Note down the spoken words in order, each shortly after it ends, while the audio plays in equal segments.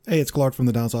Hey, it's Clark from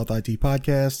the Down South IT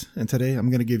Podcast, and today I'm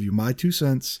going to give you my 2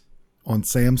 cents on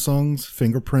Samsung's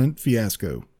fingerprint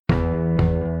fiasco.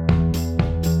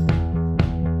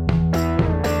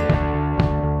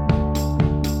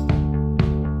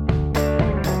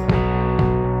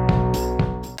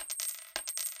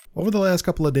 Over the last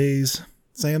couple of days,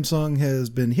 Samsung has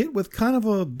been hit with kind of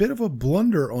a bit of a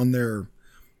blunder on their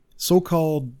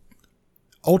so-called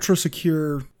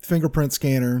ultra-secure fingerprint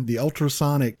scanner, the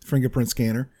ultrasonic fingerprint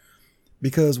scanner,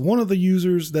 because one of the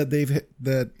users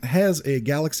that has a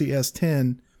Galaxy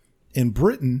S10 in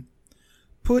Britain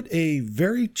put a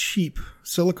very cheap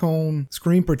silicone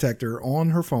screen protector on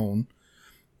her phone,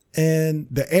 and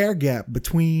the air gap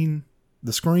between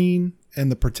the screen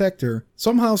and the protector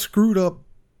somehow screwed up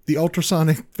the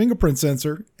ultrasonic fingerprint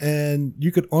sensor, and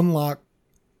you could unlock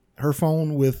her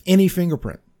phone with any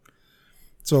fingerprint.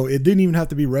 So it didn't even have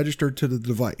to be registered to the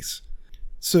device.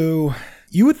 So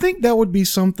you would think that would be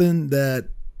something that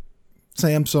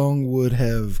Samsung would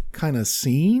have kind of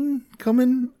seen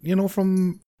coming,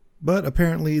 but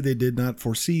apparently they did not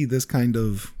foresee this kind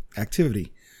of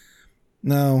activity.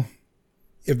 Now,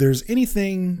 if there's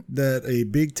anything that a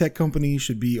big tech company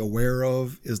should be aware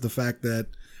of, is the fact that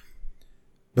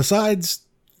besides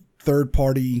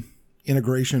third-party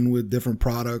integration with different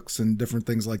products and different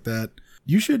things like that,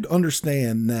 you should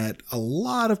understand that a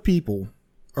lot of people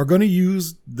are going to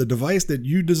use the device that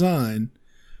you design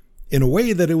in a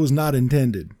way that it was not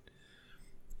intended.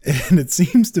 And it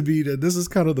seems to be that this is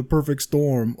kind of the perfect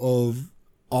storm of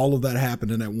all of that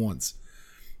happening at once.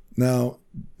 Now,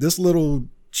 this little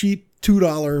cheap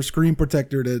 $2 screen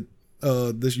protector that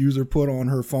this user put on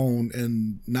her phone,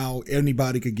 and now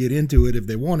anybody could get into it if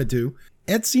they wanted to,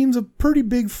 it seems a pretty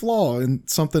big flaw in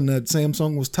something that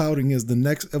Samsung was touting as the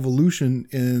next evolution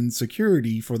in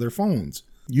security for their phones.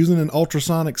 Using an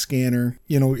ultrasonic scanner,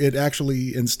 it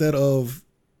actually, instead of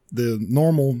the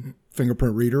normal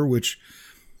fingerprint reader, which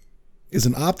is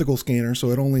an optical scanner, so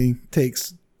it only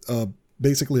takes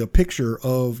basically a picture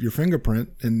of your fingerprint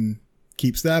and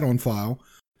keeps that on file.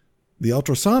 The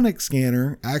ultrasonic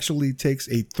scanner actually takes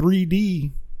a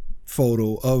 3D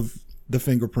photo of the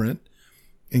fingerprint,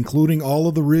 including all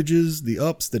of the ridges, the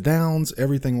ups, the downs,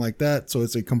 everything like that. So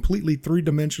it's a completely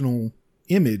three-dimensional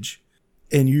image,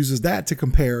 and uses that to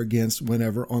compare against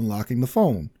whenever unlocking the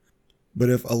phone. But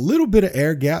if a little bit of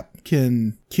air gap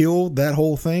can kill that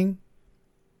whole thing,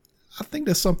 I think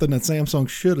that's something that Samsung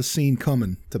should have seen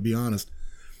coming, to be honest.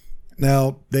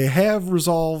 Now, they have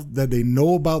resolved that they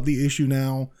know about the issue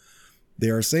now. They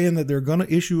are saying that they're going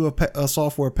to issue a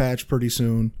software patch pretty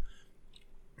soon.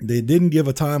 They didn't give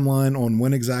a timeline on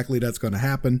when exactly that's going to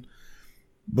happen,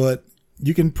 but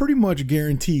you can pretty much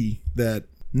guarantee that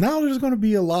now there's going to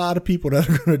be a lot of people that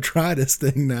are going to try this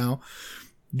thing now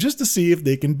just to see if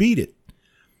they can beat it.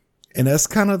 And that's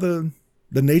kind of the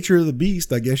nature of the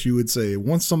beast, I guess you would say.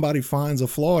 Once somebody finds a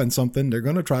flaw in something, they're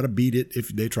going to try to beat it if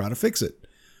they try to fix it.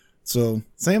 So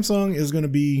Samsung is going to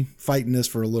be fighting this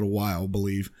for a little while, I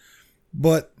believe.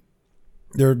 But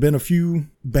there have been a few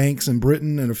banks in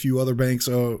Britain and a few other banks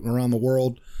around the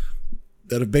world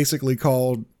that have basically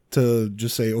called to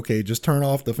just say, okay, just turn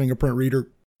off the fingerprint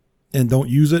reader and don't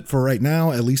use it for right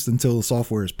now, at least until the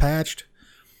software is patched.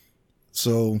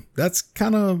 So that's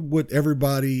kind of what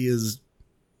everybody is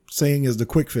saying is the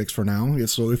quick fix for now.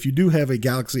 So if you do have a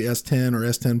Galaxy S10 or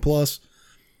S10 Plus,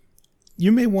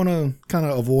 you may want to kind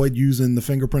of avoid using the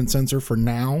fingerprint sensor for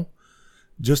now,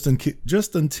 just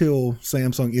until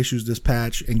Samsung issues this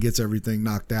patch and gets everything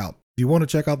knocked out. If you want to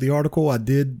check out the article, I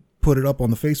did put it up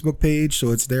on the Facebook page,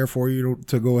 so it's there for you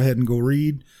to go ahead and go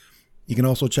read. You can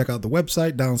also check out the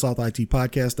website,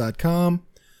 downsouthitpodcast.com,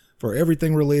 for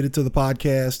everything related to the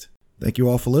podcast. Thank you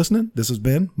all for listening. This has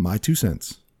been my 2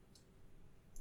 cents.